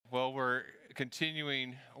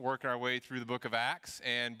continuing working our way through the book of Acts,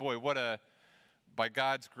 and boy, by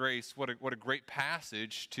God's grace, what a great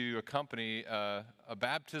passage to accompany a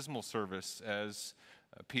baptismal service as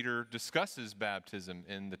Peter discusses baptism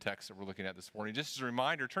in the text that we're looking at this morning. Just as a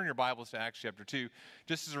reminder, turn your Bibles to Acts chapter 2.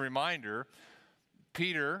 Just as a reminder,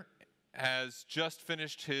 Peter has just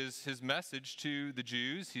finished his message to the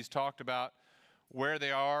Jews. He's talked about where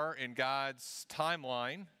they are in God's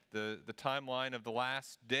timeline, the timeline of the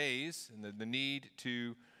last days, and the need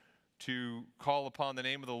to call upon the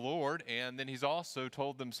name of the Lord. And then he's also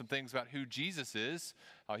told them some things about who Jesus is,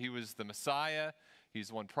 how he was the Messiah, he's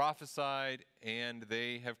the one prophesied, and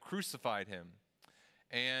they have crucified him.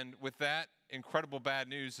 And with that incredible bad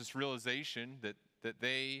news, this realization that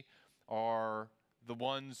they are the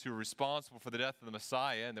ones who are responsible for the death of the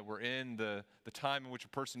Messiah, and that we're in the time in which a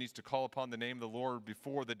person needs to call upon the name of the Lord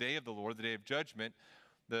before the day of the Lord, the day of judgment,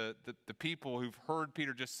 the people who've heard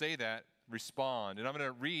Peter just say that respond. And I'm going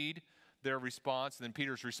to read their response, and then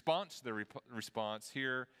Peter's response to their response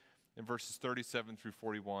here in verses 37 through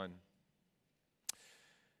 41.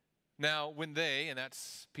 Now, when they, and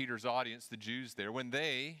that's Peter's audience, the Jews there, when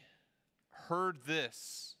they heard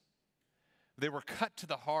this, they were cut to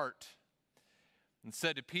the heart and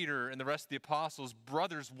said to Peter and the rest of the apostles,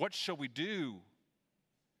 "Brothers, what shall we do?"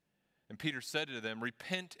 And Peter said to them,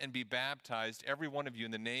 "Repent and be baptized, every one of you,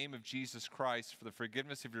 in the name of Jesus Christ for the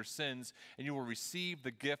forgiveness of your sins, and you will receive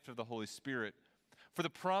the gift of the Holy Spirit. For the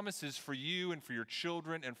promise is for you and for your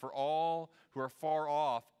children and for all who are far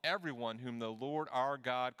off, everyone whom the Lord our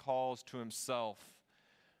God calls to himself."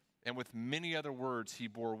 And with many other words he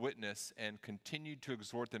bore witness and continued to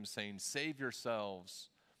exhort them, saying, "Save yourselves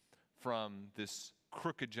from this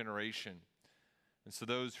crooked generation." And so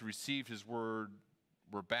those who received his word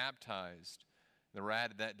were baptized. There were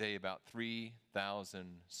added that day about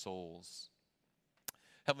 3,000 souls.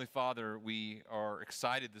 Heavenly Father, we are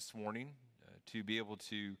excited this morning to be able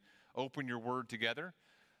to open your word together.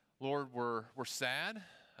 Lord, we're sad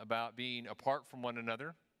about being apart from one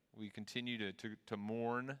another. We continue to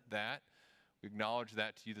mourn that. We acknowledge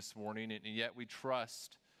that to you this morning, and yet we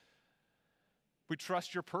trust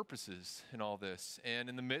your purposes in all this. And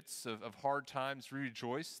in the midst of hard times, we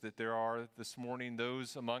rejoice that there are this morning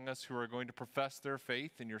those among us who are going to profess their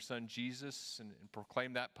faith in your Son Jesus and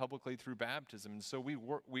proclaim that publicly through baptism. And so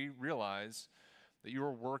we realize that you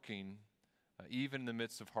are working even in the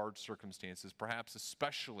midst of hard circumstances, perhaps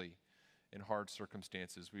especially in hard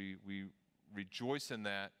circumstances. We rejoice in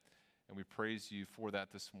that, and we praise you for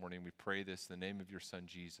that this morning. We pray this in the name of your Son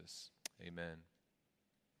Jesus. Amen.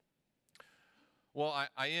 Well,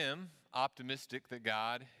 I am optimistic that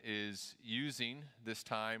God is using this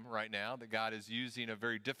time right now, that God is using a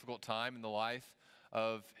very difficult time in the life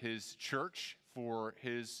of his church for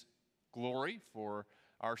his glory, for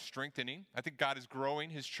our strengthening. I think God is growing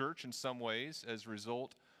his church in some ways as a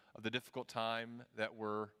result of the difficult time that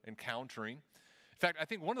we're encountering. In fact, I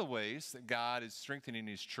think one of the ways that God is strengthening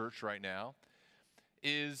his church right now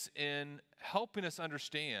is in helping us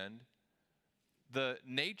understand the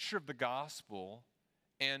nature of the gospel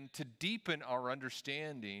and to deepen our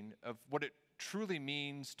understanding of what it truly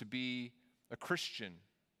means to be a Christian,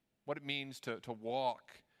 what it means to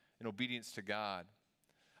walk in obedience to God.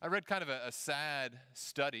 I read kind of a sad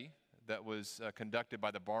study that was conducted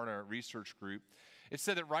by the Barna Research Group. It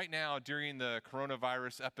said that right now, during the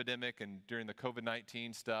coronavirus epidemic and during the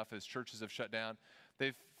COVID-19 stuff, as churches have shut down,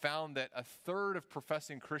 they've found that a third of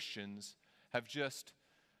professing Christians have just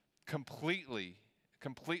completely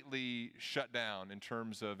shut down in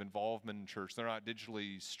terms of involvement in church. They're not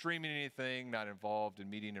digitally streaming anything, not involved in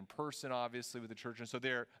meeting in person, obviously, with the church. And so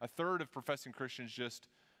a third of professing Christians just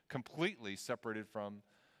completely separated from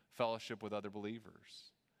fellowship with other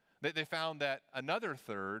believers. They found that another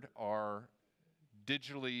third are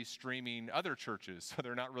digitally streaming other churches. So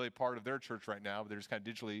they're not really part of their church right now, but they're just kind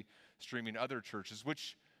of digitally streaming other churches,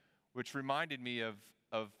 which reminded me of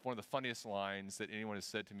one of the funniest lines that anyone has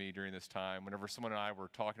said to me during this time. Whenever someone and I were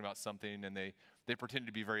talking about something and they pretended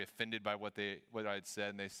to be very offended by what I had said,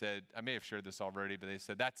 and they said, I may have shared this already, but they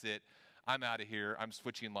said, "That's it, I'm out of here, I'm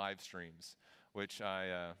switching live streams," which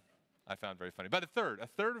I found very funny. But a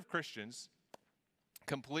third of Christians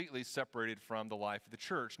completely separated from the life of the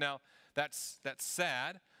church. Now, that's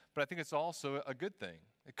sad, but I think it's also a good thing.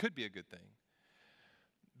 It could be a good thing,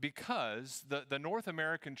 because the North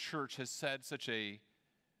American church has had such a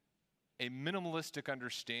minimalistic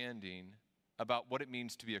understanding about what it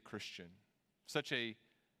means to be a Christian, such a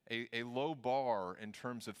low bar in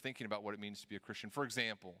terms of thinking about what it means to be a Christian. For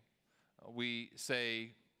example, we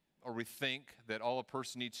say or we think that all a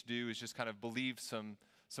person needs to do is just kind of believe some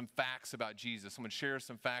some facts about Jesus. Someone shares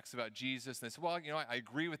some facts about Jesus, and they say, well, I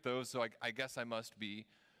agree with those, so I guess I must be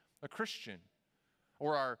a Christian.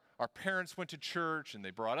 Or our parents went to church, and they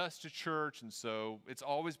brought us to church, and so it's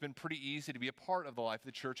always been pretty easy to be a part of the life of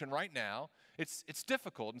the church. And right now, it's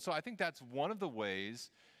difficult. And so I think that's one of the ways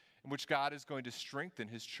in which God is going to strengthen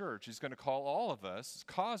his church. He's going to cause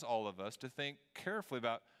all of us to think carefully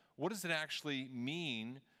about what does it actually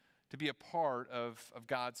mean to be a part of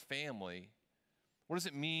God's family. What does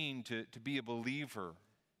it mean to be a believer?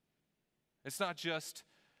 It's not just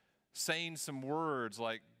saying some words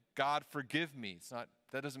like, God forgive me.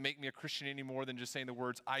 That doesn't make me a Christian any more than just saying the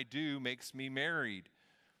words, I do, makes me married.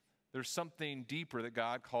 There's something deeper that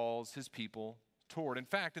God calls his people toward. In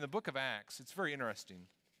fact, in the book of Acts, it's very interesting.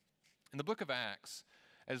 In the book of Acts,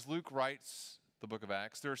 as Luke writes the book of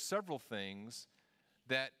Acts, there are several things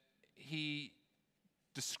that he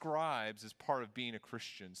describes as part of being a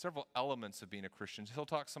Christian, several elements of being a Christian. He'll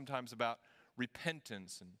talk sometimes about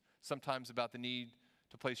repentance and sometimes about the need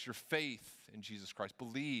to place your faith in Jesus Christ,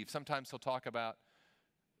 believe. Sometimes he'll talk about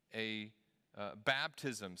a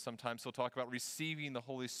baptism. Sometimes he'll talk about receiving the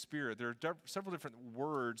Holy Spirit. There are several different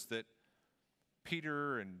words that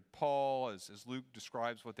Peter and Paul, as Luke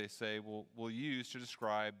describes what they say, will use to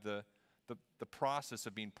describe the process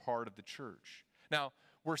of being part of the church. Now,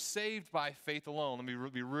 we're saved by faith alone. Let me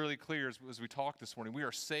be really clear as we talk this morning. We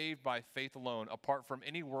are saved by faith alone, apart from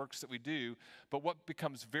any works that we do. But what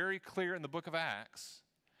becomes very clear in the book of Acts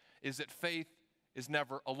is that faith is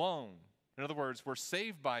never alone. In other words, we're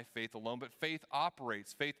saved by faith alone, but faith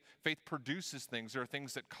operates. Faith produces things. There are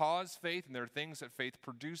things that cause faith, and there are things that faith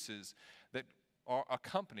produces that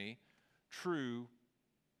accompany true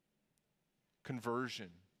conversion.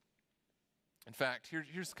 In fact,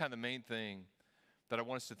 here's kind of the main thing that I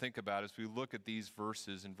want us to think about as we look at these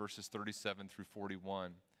verses in verses 37 through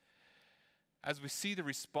 41. As we see the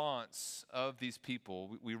response of these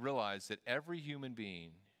people, we realize that every human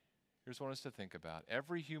being, here's what I want us to think about,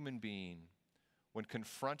 every human being, when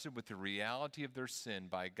confronted with the reality of their sin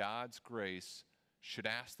by God's grace, should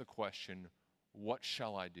ask the question, what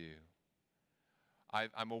shall I do?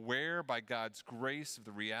 I'm aware by God's grace of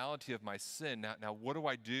the reality of my sin. Now, what do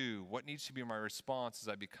I do? What needs to be my response as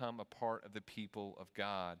I become a part of the people of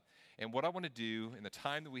God? And what I want to do in the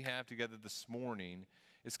time that we have together this morning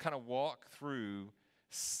is kind of walk through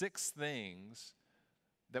 6 things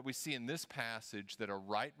that we see in this passage that a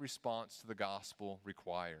right response to the gospel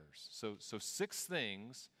requires. So 6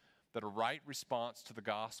 things that a right response to the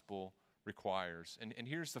gospel requires. And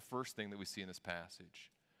here's the first thing that we see in this passage.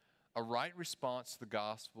 A right response to the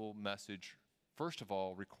gospel message, first of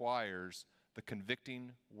all, requires the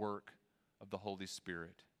convicting work of the Holy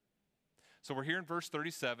Spirit. So we're here in verse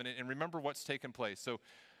 37, and remember what's taken place. So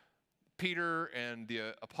Peter and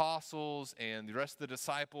the apostles and the rest of the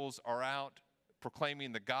disciples are out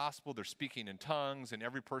proclaiming the gospel. They're speaking in tongues, and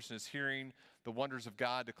every person is hearing the wonders of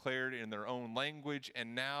God declared in their own language.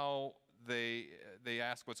 And now they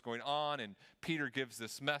ask what's going on, and Peter gives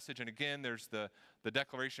this message. And again, there's the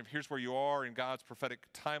declaration of here's where you are in God's prophetic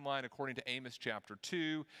timeline according to Amos chapter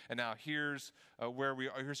 2. And now here's where we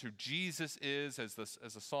are. Here's who Jesus is, as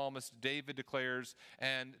the psalmist David declares.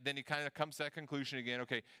 And then he kind of comes to that conclusion again.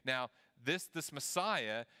 Okay, now this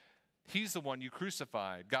Messiah, he's the one you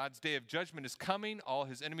crucified. God's day of judgment is coming. All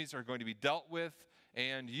his enemies are going to be dealt with.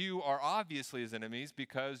 And you are obviously his enemies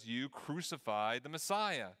because you crucified the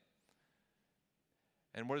Messiah.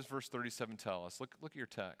 And what does verse 37 tell us? Look at your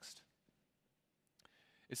text.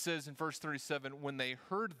 It says in verse 37, when they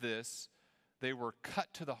heard this, they were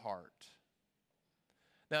cut to the heart.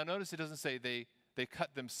 Now notice it doesn't say they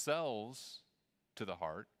cut themselves to the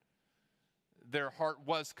heart. Their heart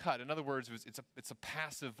was cut. In other words, it's a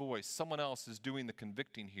passive voice. Someone else is doing the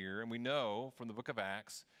convicting here. And we know from the book of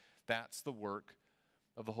Acts, that's the work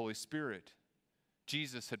of the Holy Spirit.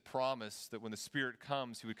 Jesus had promised that when the Spirit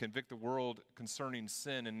comes, he would convict the world concerning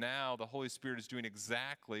sin. And now the Holy Spirit is doing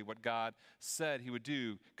exactly what God said he would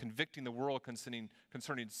do, convicting the world concerning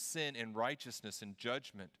sin and righteousness and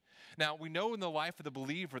judgment. Now, we know in the life of the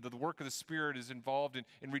believer that the work of the Spirit is involved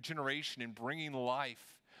in regeneration and bringing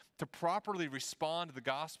life. To properly respond to the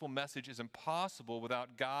gospel message is impossible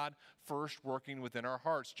without God first working within our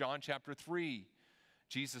hearts. John chapter 3.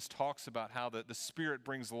 Jesus talks about how the Spirit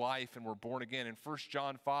brings life and we're born again. In 1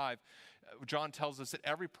 John 5, John tells us that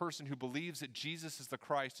every person who believes that Jesus is the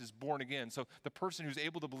Christ is born again. So the person who's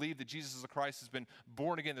able to believe that Jesus is the Christ has been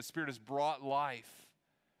born again. The Spirit has brought life.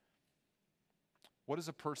 What does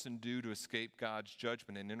a person do to escape God's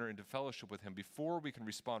judgment and enter into fellowship with him? Before we can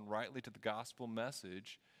respond rightly to the gospel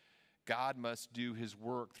message, God must do his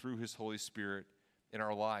work through his Holy Spirit in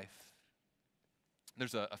our life.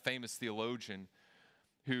 There's a famous theologian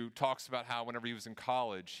who talks about how whenever he was in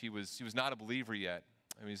college, he was not a believer yet.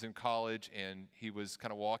 I mean, he was in college, and he was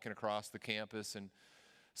kind of walking across the campus, and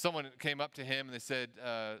someone came up to him, and they said,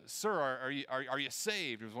 "Sir, are you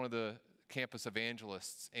saved?" It was one of the campus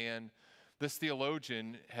evangelists, and this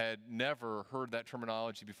theologian had never heard that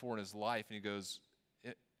terminology before in his life, and he goes,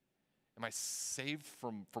 "Am I saved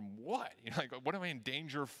from what? You know, like, what am I in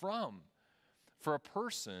danger from?" For a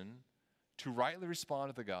person to rightly respond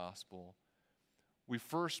to the gospel, we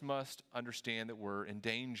first must understand that we're in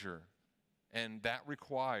danger. And that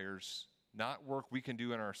requires not work we can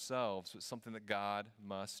do in ourselves, but something that God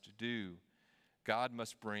must do. God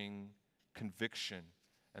must bring conviction.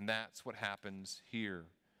 And that's what happens here.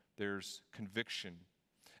 There's conviction.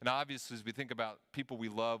 And obviously, as we think about people we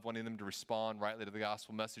love, wanting them to respond rightly to the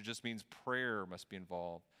gospel message, just means prayer must be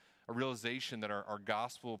involved. A realization that our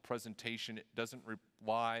gospel presentation doesn't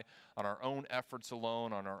rely on our own efforts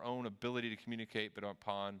alone, on our own ability to communicate, but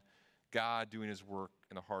upon God doing his work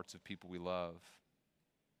in the hearts of people we love.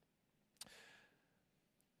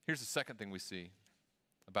 Here's the second thing we see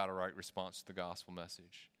about a right response to the gospel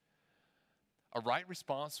message. A right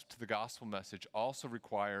response to the gospel message also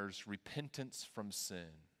requires repentance from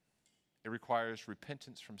sin. It requires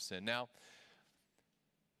repentance from sin. Now,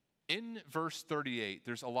 in verse 38,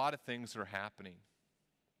 there's a lot of things that are happening.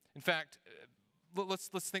 In fact, let's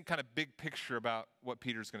think kind of big picture about what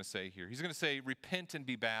Peter's going to say here. He's going to say, repent and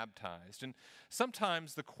be baptized. And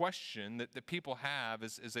sometimes the question that people have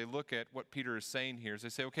as they look at what Peter is saying here is they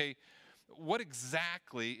say, okay, what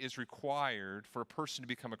exactly is required for a person to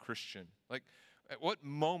become a Christian? Like, at what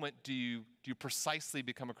moment do you precisely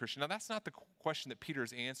become a Christian? Now, that's not the question that Peter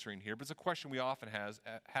is answering here, but it's a question we often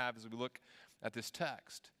have as we look at this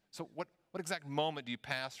text. So what exact moment do you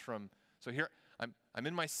pass from, so here, I'm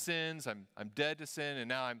in my sins, I'm dead to sin, and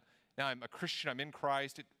now I'm a Christian, I'm in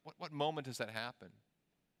Christ. What moment does that happen?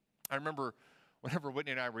 I remember whenever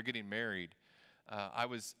Whitney and I were getting married, I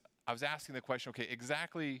was asking the question, okay,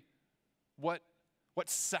 exactly what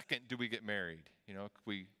second do we get married? You know,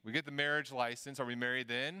 we get the marriage license. Are we married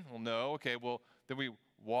then? Well, no. Okay, well, then we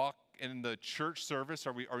walk in the church service.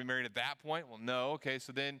 Are we married at that point? Well, no. Okay,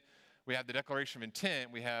 so then we have the declaration of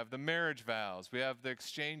intent. We have the marriage vows. We have the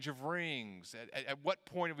exchange of rings. At what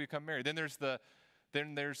point have we become married? Then there's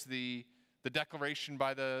the declaration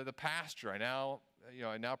by the pastor. I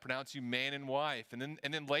now pronounce you man and wife. And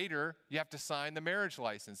then later you have to sign the marriage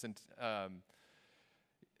license. And I'll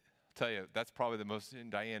tell you, that's probably the most, and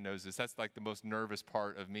Diane knows this, that's like the most nervous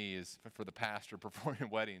part of me is for the pastor performing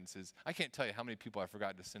weddings is I can't tell you how many people I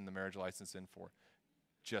forgot to send the marriage license in for.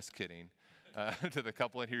 Just kidding. To the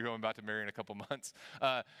couple in here who I'm about to marry in a couple months.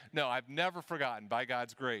 No, I've never forgotten, by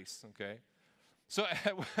God's grace, okay? So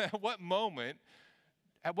at what moment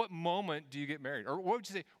do you get married? Or what would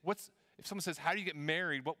you say, if someone says, how do you get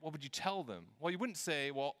married, what would you tell them? Well, you wouldn't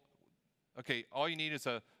say, well, okay, all you need is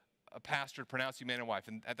a pastor to pronounce you man and wife,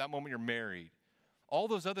 and at that moment you're married. All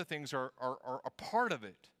those other things are a part of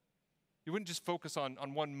it. You wouldn't just focus on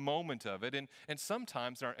one moment of it. And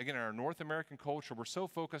sometimes, in our North American culture, we're so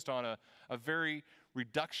focused on a very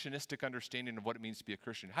reductionistic understanding of what it means to be a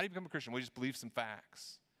Christian. How do you become a Christian? Well, you just believe some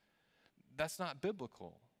facts. That's not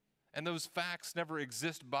biblical. And those facts never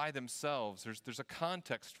exist by themselves. There's a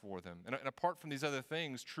context for them. And apart from these other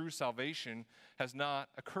things, true salvation has not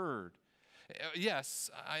occurred. Yes,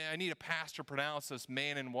 I need a pastor to pronounce us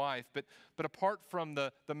man and wife, but apart from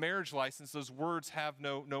the marriage license, those words have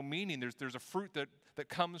no meaning. There's a fruit that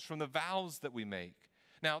comes from the vows that we make.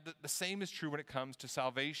 Now, the same is true when it comes to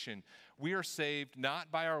salvation. We are saved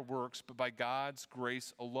not by our works, but by God's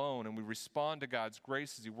grace alone, and we respond to God's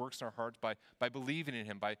grace as he works in our hearts by believing in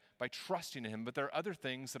him, by trusting in him. But there are other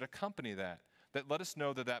things that accompany that let us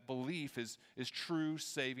know that belief is true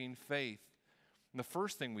saving faith. And the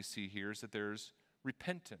first thing we see here is that there's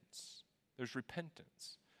repentance. There's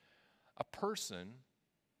repentance. A person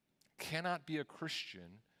cannot be a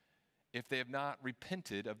Christian if they have not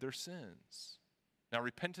repented of their sins. Now,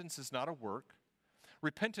 repentance is not a work.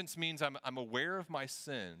 Repentance means I'm aware of my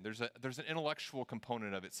sin. There's an intellectual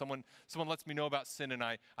component of it. Someone lets me know about sin, and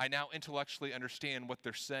I now intellectually understand what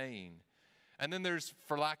they're saying. And then there's,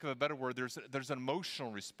 for lack of a better word, there's an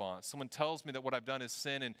emotional response. Someone tells me that what I've done is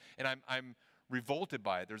sin, and I'm revolted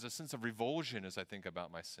by it. There's a sense of revulsion as I think about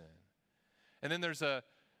my sin. And then there's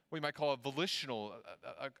what you might call a volitional,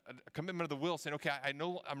 a commitment of the will, saying, okay,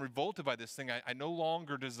 I'm revolted by this thing. I no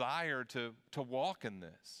longer desire to walk in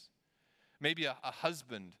this. Maybe a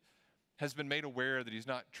husband has been made aware that he's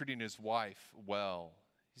not treating his wife well.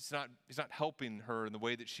 He's not helping her in the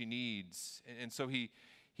way that she needs. And so he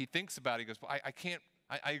thinks about it. He goes, well, I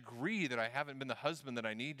I agree that I haven't been the husband that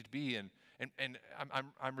I need to be, and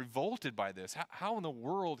I'm revolted by this. How in the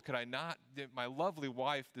world could I not, my lovely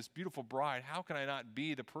wife, this beautiful bride, how can I not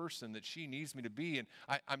be the person that she needs me to be? And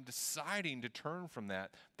I'm deciding to turn from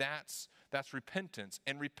that. That's repentance.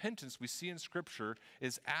 And repentance, we see in Scripture,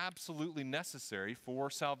 is absolutely necessary for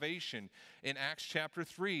salvation. In Acts chapter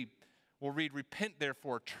 3, we'll read, "Repent,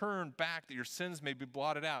 therefore, turn back that your sins may be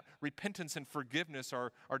blotted out." Repentance and forgiveness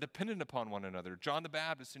are dependent upon one another. John the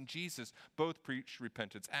Baptist and Jesus both preached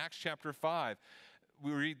repentance. Acts chapter 5,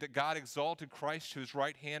 we read that God exalted Christ to his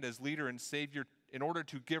right hand as leader and Savior in order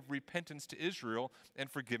to give repentance to Israel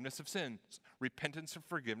and forgiveness of sins. Repentance and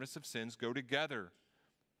forgiveness of sins go together.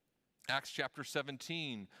 Acts chapter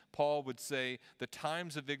 17, Paul would say, "The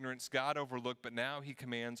times of ignorance God overlooked, but now he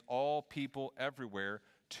commands all people everywhere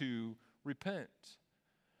to repent."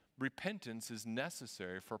 Repentance is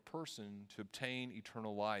necessary for a person to obtain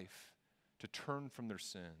eternal life, to turn from their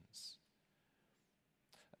sins.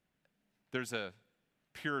 There's a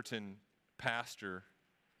Puritan pastor,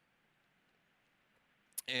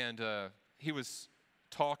 and he was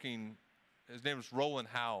talking, his name was Roland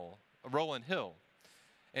Hill,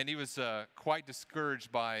 and he was quite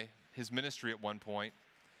discouraged by his ministry at one point.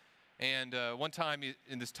 And one time,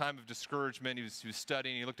 in this time of discouragement, he was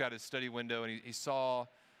studying. He looked out his study window, and he saw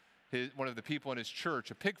one of the people in his church,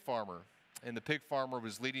 a pig farmer. And the pig farmer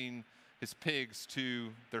was leading his pigs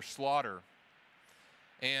to their slaughter.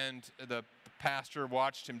 And the pastor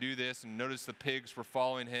watched him do this and noticed the pigs were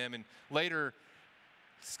following him. And later,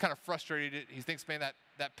 he's kind of frustrated. He thinks, man,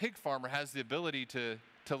 that pig farmer has the ability to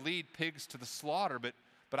lead pigs to the slaughter, but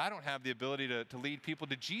I don't have the ability to lead people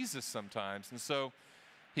to Jesus sometimes. And so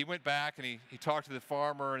he went back and he talked to the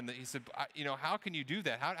farmer, and he said, how can you do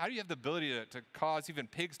that? How do you have the ability to cause even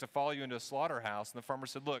pigs to follow you into a slaughterhouse? And the farmer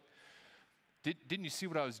said, look, didn't you see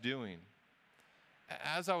what I was doing?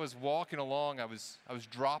 As I was walking along, I was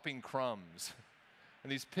dropping crumbs, and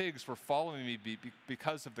these pigs were following me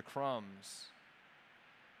because of the crumbs.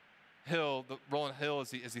 Roland Hill,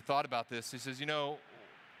 as he thought about this, he says,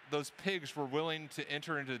 those pigs were willing to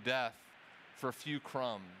enter into death for a few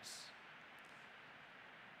crumbs.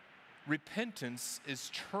 Repentance is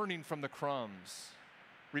turning from the crumbs.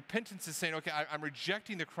 Repentance is saying, okay, I'm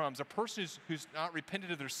rejecting the crumbs. A person who's not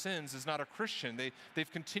repented of their sins is not a Christian.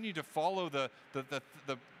 They've continued to follow the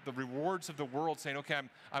rewards of the world, saying, okay,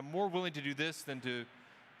 I'm more willing to do this than to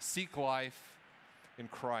seek life in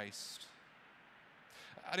Christ.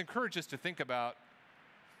 I'd encourage us to think about,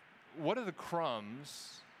 what are the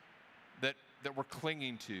crumbs that we're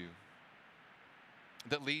clinging to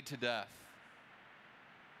that lead to death?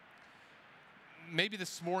 Maybe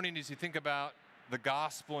this morning, as you think about the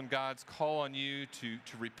gospel and God's call on you to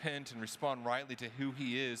repent and respond rightly to who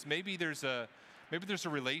he is, maybe there's a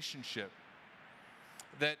relationship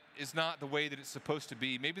that is not the way that it's supposed to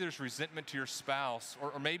be. Maybe there's resentment to your spouse,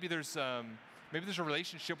 or maybe there's a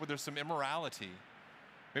relationship where there's some immorality.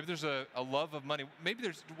 Maybe there's a love of money. Maybe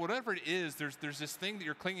there's, whatever it is, there's this thing that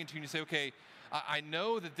you're clinging to, and you say, okay, I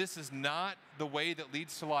know that this is not the way that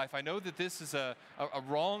leads to life. I know that this is a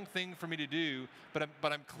wrong thing for me to do, but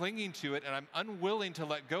I'm clinging to it, and I'm unwilling to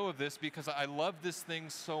let go of this because I love this thing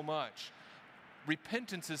so much.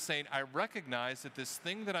 Repentance is saying, I recognize that this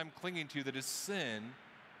thing that I'm clinging to, that is sin,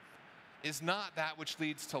 is not that which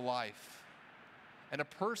leads to life. And a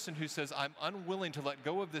person who says, I'm unwilling to let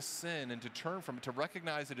go of this sin and to turn from it, to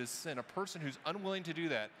recognize it as sin, a person who's unwilling to do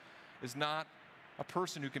that is not a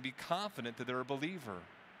person who can be confident that they're a believer.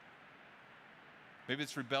 Maybe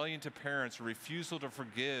it's rebellion to parents, or refusal to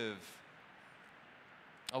forgive,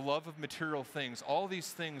 a love of material things. All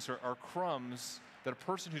these things are crumbs that a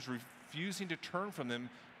person who's refusing to turn from them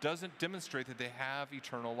doesn't demonstrate that they have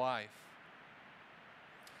eternal life.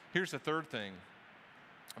 Here's the third thing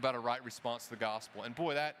about a right response to the gospel. And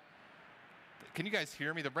boy, can you guys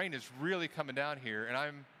hear me? The rain is really coming down here, and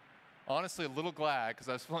I'm honestly a little glad, because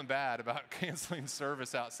I was feeling bad about canceling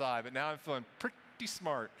service outside, but now I'm feeling pretty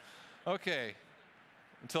smart. Okay,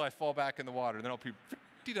 until I fall back in the water, then I'll be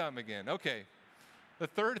pretty dumb again. Okay, the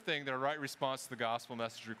third thing that a right response to the gospel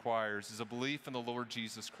message requires is a belief in the Lord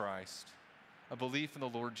Jesus Christ. A belief in the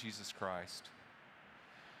Lord Jesus Christ.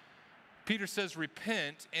 Peter says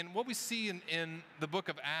repent, and what we see in the book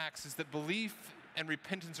of Acts is that belief and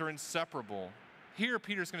repentance are inseparable. Here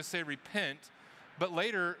Peter's going to say repent, but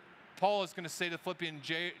later Paul is going to say to the Philippian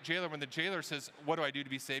jailer, when the jailer says, what do I do to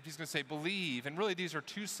be saved? He's going to say believe, and really these are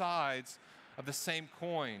two sides of the same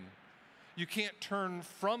coin. You can't turn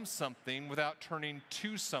from something without turning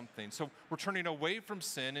to something. So we're turning away from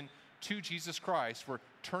sin and to Jesus Christ. We're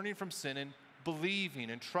turning from sin and believing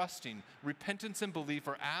and trusting. Repentance and belief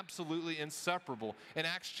are absolutely inseparable. In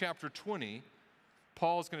Acts chapter 20,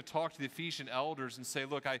 Paul is going to talk to the Ephesian elders and say,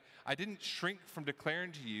 look, I didn't shrink from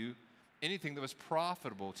declaring to you anything that was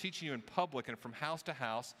profitable, teaching you in public and from house to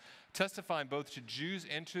house, testifying both to Jews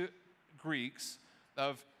and to Greeks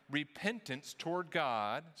of repentance toward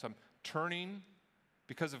God. So I'm turning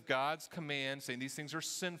because of God's command, saying these things are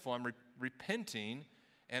sinful. I'm repenting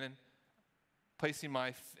and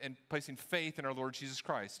placing faith in our Lord Jesus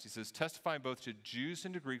Christ. He says, testifying both to Jews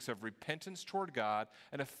and to Greeks of repentance toward God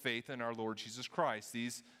and of faith in our Lord Jesus Christ.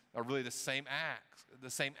 These are really the same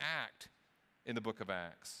act in the book of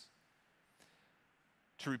Acts.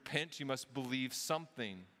 To repent, you must believe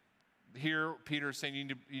something. Here, Peter is saying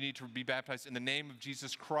you need to be baptized in the name of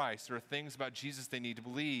Jesus Christ. There are things about Jesus they need to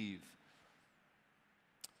believe.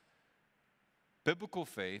 Biblical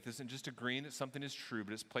faith isn't just agreeing that something is true,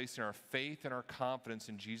 but it's placing our faith and our confidence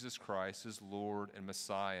in Jesus Christ as Lord and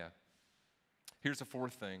Messiah. Here's the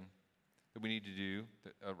fourth thing that we need to do,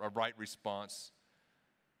 that a right response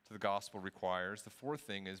to the gospel requires. The fourth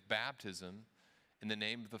thing is baptism in the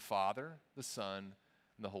name of the Father, the Son,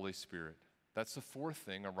 and the Holy Spirit. That's the fourth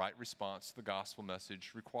thing a right response to the gospel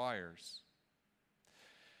message requires.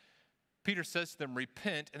 Peter says to them,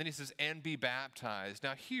 repent, and then he says, and be baptized.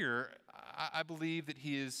 Now here, I believe that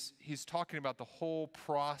he's talking about the whole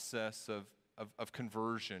process of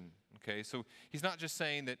conversion, okay? So he's not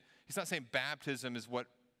saying baptism is what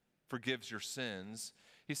forgives your sins.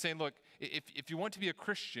 He's saying, look, if you want to be a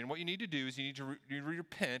Christian, what you need to do is you need to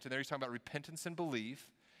repent, and there he's talking about repentance and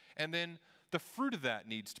belief, and then the fruit of that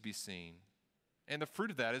needs to be seen. And the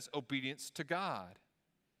fruit of that is obedience to God.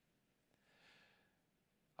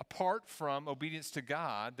 Apart from obedience to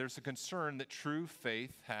God, there's a concern that true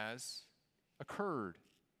faith has occurred.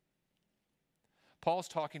 Paul's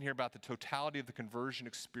talking here about the totality of the conversion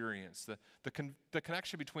experience. The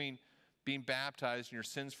connection between being baptized and your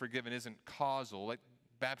sins forgiven isn't causal. Like,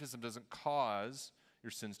 baptism doesn't cause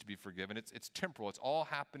your sins to be forgiven. It's temporal. It's all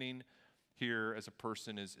happening here as a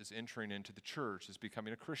person is entering into the church, is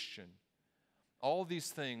becoming a Christian. All of these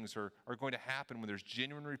things are going to happen when there's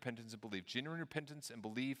genuine repentance and belief. Genuine repentance and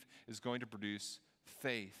belief is going to produce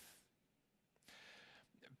faith.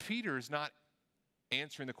 Peter is not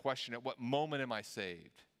answering the question, at what moment am I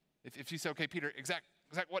saved? If you say, okay, Peter, exact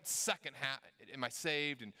what second am I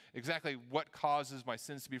saved, and exactly what causes my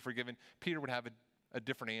sins to be forgiven, Peter would have a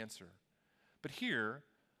different answer. But here,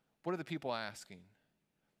 what are the people asking?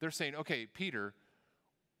 They're saying, okay, Peter,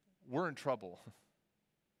 we're in trouble.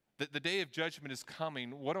 The day of judgment is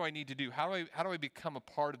coming. What do I need to do? How do I become a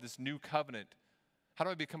part of this new covenant? How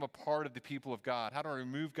do I become a part of the people of God? How do I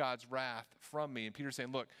remove God's wrath from me? And Peter's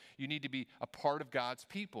saying, look, you need to be a part of God's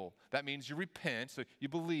people. That means you repent, so you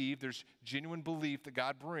believe, there's genuine belief that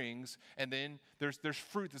God brings, and then there's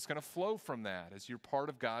fruit that's going to flow from that as you're part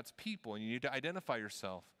of God's people, and you need to identify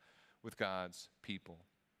yourself with God's people.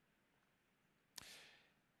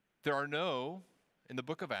 In the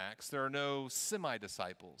book of Acts, there are no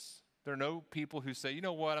semi-disciples. There are no people who say, you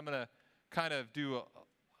know what, I'm going to kind of do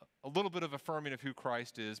a little bit of affirming of who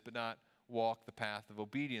Christ is, but not walk the path of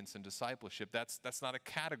obedience and discipleship. That's not a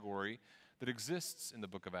category that exists in the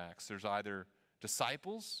book of Acts. There's either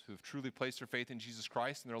disciples who have truly placed their faith in Jesus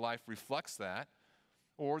Christ and their life reflects that,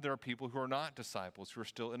 or there are people who are not disciples, who are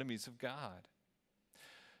still enemies of God.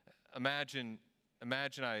 Imagine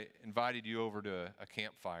I invited you over to a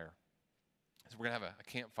campfire. So we're going to have a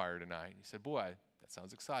campfire tonight. And you said, boy, that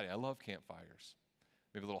sounds exciting. I love campfires.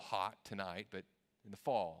 Maybe a little hot tonight, but in the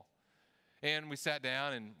fall. And we sat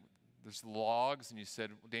down, and there's logs, and you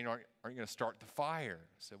said, well, Daniel, aren't you going to start the fire?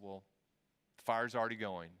 I said, well, the fire's already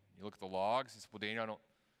going. You look at the logs. He said, well, Daniel, I don't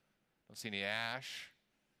see any ash.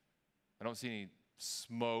 I don't see any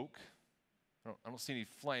smoke. I don't see any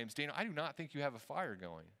flames. Daniel, I do not think you have a fire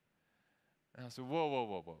going. And I said,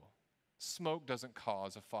 whoa. Smoke doesn't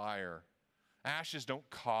cause a fire. Ashes don't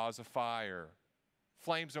cause a fire.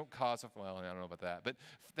 Flames don't cause a fire. Well, I don't know about that, but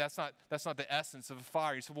that's not the essence of a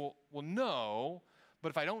fire. You say, well, no, but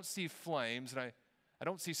if I don't see flames and I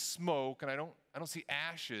don't see smoke and I don't see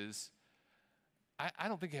ashes, I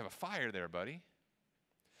don't think you have a fire there, buddy.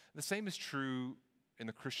 The same is true in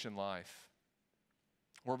the Christian life,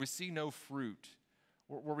 where we see no fruit,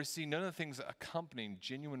 where we see none of the things accompanying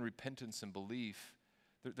genuine repentance and belief.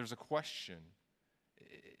 There's a question.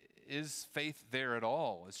 Is faith there at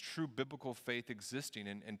all? Is true biblical faith existing?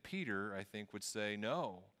 And Peter, I think, would say,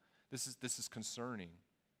 no, this is concerning.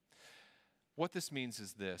 What this means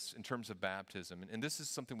is this, in terms of baptism, and this is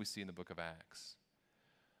something we see in the book of Acts.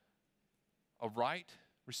 A right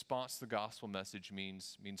response to the gospel message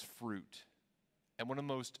means fruit. And one of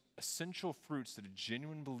the most essential fruits that a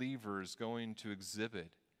genuine believer is going to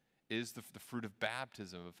exhibit is the fruit of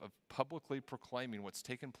baptism, of publicly proclaiming what's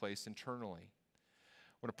taken place internally.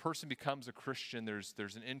 When a person becomes a Christian, there's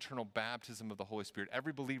an internal baptism of the Holy Spirit.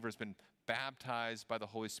 Every believer has been baptized by the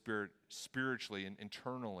Holy Spirit spiritually and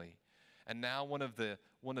internally. And now one of the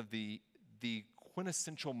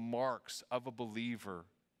quintessential marks of a believer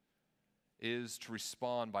is to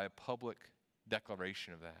respond by a public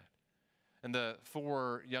declaration of that. And the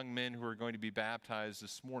 4 young men who are going to be baptized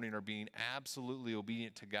this morning are being absolutely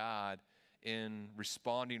obedient to God in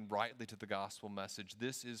responding rightly to the gospel message.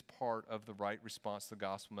 This is part of the right response to the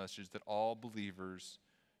gospel message that all believers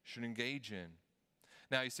should engage in.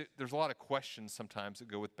 Now, you see, there's a lot of questions sometimes that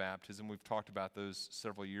go with baptism. We've talked about those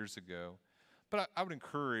several years ago. But I would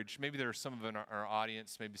encourage, maybe there are some of in our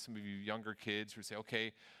audience, maybe some of you younger kids who say,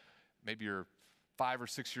 okay, maybe you're 5 or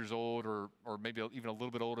 6 years old, or maybe even a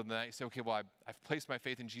little bit older than that. You say, okay, well, I've placed my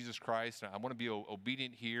faith in Jesus Christ, and I want to be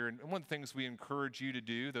obedient here. And one of the things we encourage you to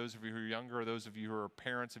do, those of you who are younger, or those of you who are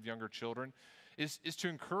parents of younger children, is to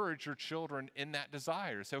encourage your children in that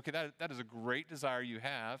desire. Say, okay, that is a great desire you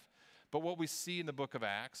have. But what we see in the book of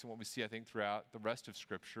Acts, and what we see, I think, throughout the rest of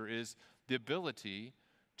Scripture, is the ability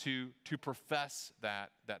to profess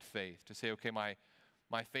that faith, to say, okay, my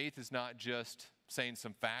faith is not just saying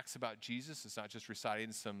some facts about Jesus. It's not just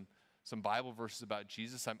reciting some Bible verses about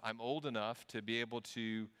Jesus. I'm old enough to be able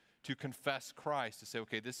to confess Christ, to say,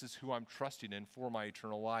 okay, this is who I'm trusting in for my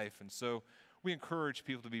eternal life. And so we encourage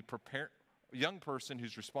people to be prepared, a young person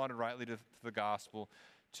who's responded rightly to the gospel,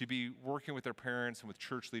 to be working with their parents and with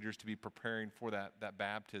church leaders to be preparing for that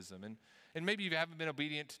baptism. And maybe you haven't been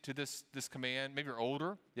obedient to this command. Maybe you're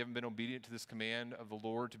older. You haven't been obedient to this command of the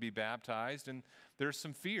Lord to be baptized. And there's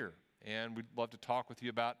some fear. And we'd love to talk with you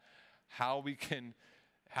about how we can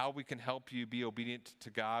help you be obedient to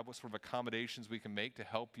God, what sort of accommodations we can make to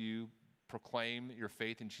help you proclaim your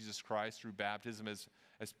faith in Jesus Christ through baptism as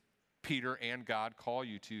Peter and God call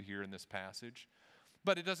you to here in this passage.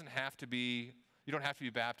 But it doesn't have to be, you don't have to be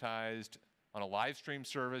baptized on a live stream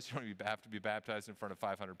service. You don't have to be baptized in front of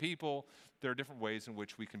 500 people. There are different ways in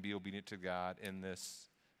which we can be obedient to God in this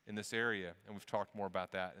area. And we've talked more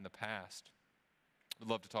about that in the past. I'd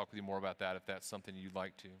love to talk with you more about that if that's something you'd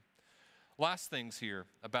like to. Last things here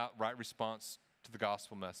about right response to the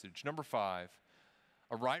gospel message. Number 5,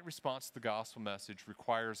 a right response to the gospel message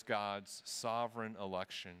requires God's sovereign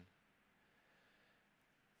election.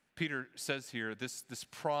 Peter says here, this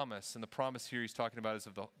promise, and the promise here he's talking about is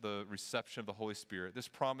of the reception of the Holy Spirit. This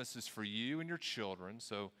promise is for you and your children.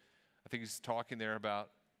 So I think he's talking there about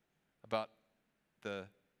the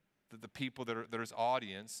people that are his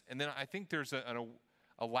audience. And then I think there's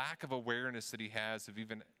a lack of awareness that he has of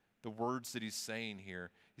even the words that he's saying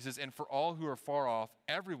here. He says, and for all who are far off,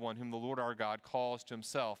 everyone whom the Lord our God calls to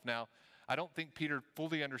himself. Now, I don't think Peter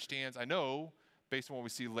fully understands. I know, based on what we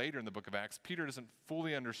see later in the book of Acts, Peter doesn't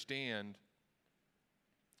fully understand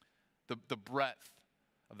the breadth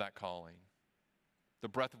of that calling, the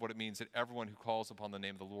breadth of what it means that everyone who calls upon the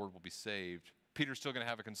name of the Lord will be saved. Peter's still going to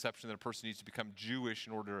have a conception that a person needs to become Jewish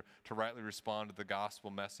in order to rightly respond to the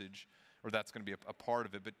gospel message, or that's going to be a part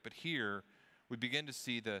of it. But here, we begin to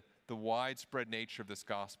see the widespread nature of this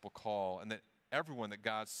gospel call, and that everyone that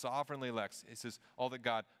God sovereignly elects, it says, all that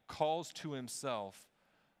God calls to himself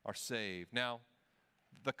are saved. Now,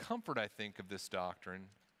 the comfort, I think, of this doctrine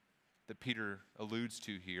that Peter alludes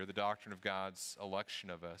to here, the doctrine of God's election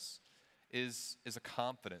of us, is a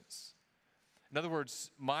confidence. In other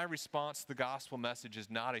words, my response to the gospel message is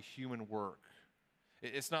not a human work.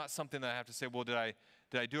 It's not something that I have to say, well, did I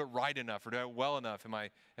do it right enough, or did I do it well enough? Have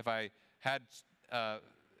I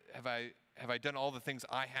done all the things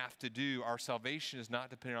I have to do? Our salvation is not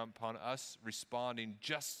dependent upon us responding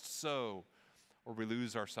just so, or we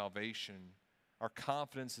lose our salvation. Our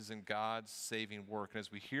confidence is in God's saving work. And as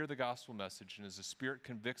we hear the gospel message, and as the Spirit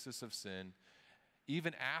convicts us of sin,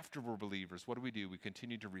 even after we're believers, what do? We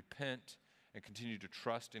continue to repent and continue to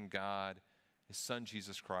trust in God, his Son,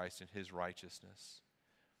 Jesus Christ, and his righteousness.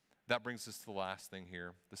 That brings us to the last thing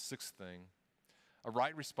here, the 6th thing. A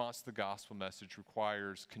right response to the gospel message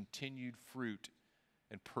requires continued fruit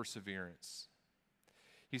and perseverance.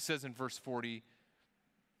 He says in verse 40,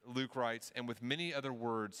 Luke writes, and with many other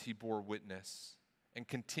words he bore witness and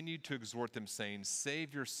continued to exhort them, saying,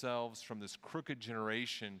 save yourselves from this crooked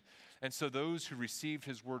generation. And so those who received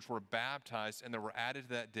his words were baptized, and there were added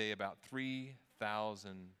that day about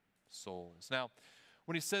 3,000 souls. Now,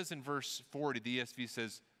 when he says in verse 40, the ESV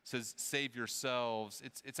says save yourselves,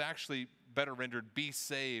 it's actually better rendered, be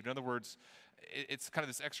saved. In other words, it's kind of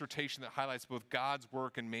this exhortation that highlights both God's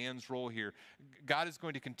work and man's role here. God is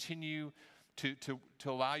going to continue to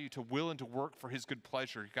allow you to will and to work for his good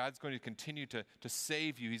pleasure. God's going to continue to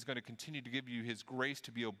save you. He's going to continue to give you his grace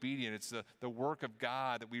to be obedient. It's the work of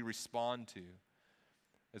God that we respond to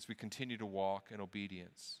as we continue to walk in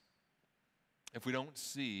obedience. If we don't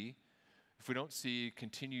see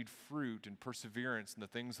continued fruit and perseverance in the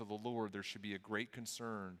things of the Lord, there should be a great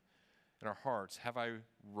concern in our hearts. Have I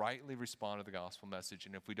rightly responded to the gospel message?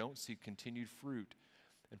 And if we don't see continued fruit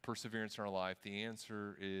and perseverance in our life, the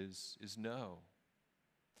answer is no.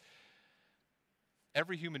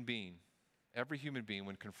 Every human being,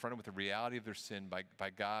 when confronted with the reality of their sin by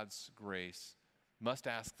God's grace, must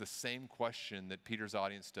ask the same question that Peter's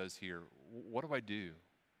audience does here. What do I do?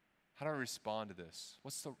 How do I respond to this?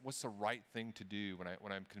 What's the right thing to do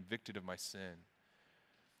when I'm convicted of my sin?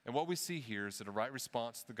 And what we see here is that a right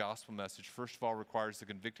response to the gospel message, first of all, requires the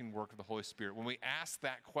convicting work of the Holy Spirit. When we ask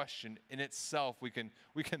that question in itself, we can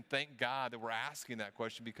thank God that we're asking that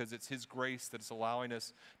question because it's his grace that is allowing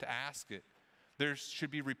us to ask it. There should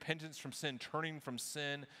be repentance from sin, turning from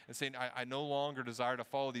sin and saying, I no longer desire to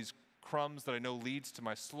follow these crumbs that I know leads to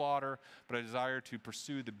my slaughter, but I desire to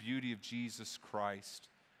pursue the beauty of Jesus Christ.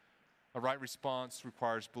 A right response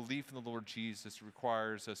requires belief in the Lord Jesus. It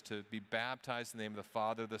requires us to be baptized in the name of the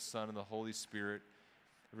Father, the Son, and the Holy Spirit.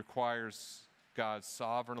 It requires God's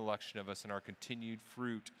sovereign election of us and our continued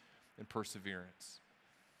fruit and perseverance.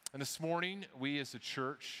 And this morning, we as a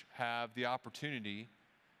church have the opportunity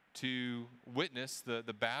to witness the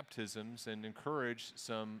baptisms and encourage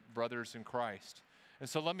some brothers in Christ. And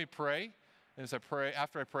so let me pray. And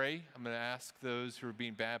after I pray, I'm going to ask those who are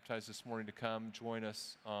being baptized this morning to come join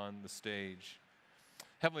us on the stage.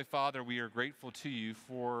 Heavenly Father, we are grateful to you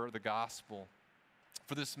for the gospel,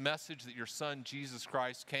 for this message that your Son, Jesus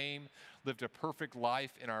Christ, came, lived a perfect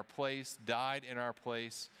life in our place, died in our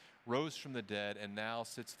place, rose from the dead, and now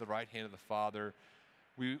sits at the right hand of the Father.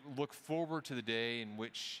 We look forward to the day in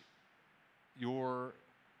which your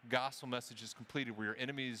gospel message is completed, where your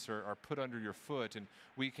enemies are put under your foot, and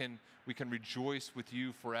we can rejoice with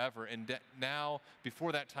you forever. And now,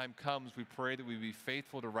 before that time comes, we pray that we be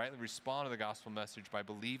faithful to rightly respond to the gospel message by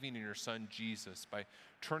believing in your Son Jesus, by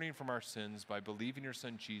turning from our sins, by believing in your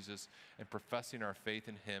Son Jesus, and professing our faith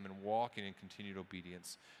in him and walking in continued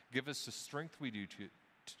obedience. Give us the strength we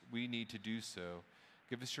need to do so.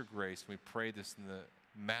 Give us your grace. We pray this in the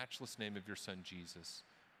matchless name of your Son Jesus.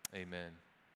 Amen.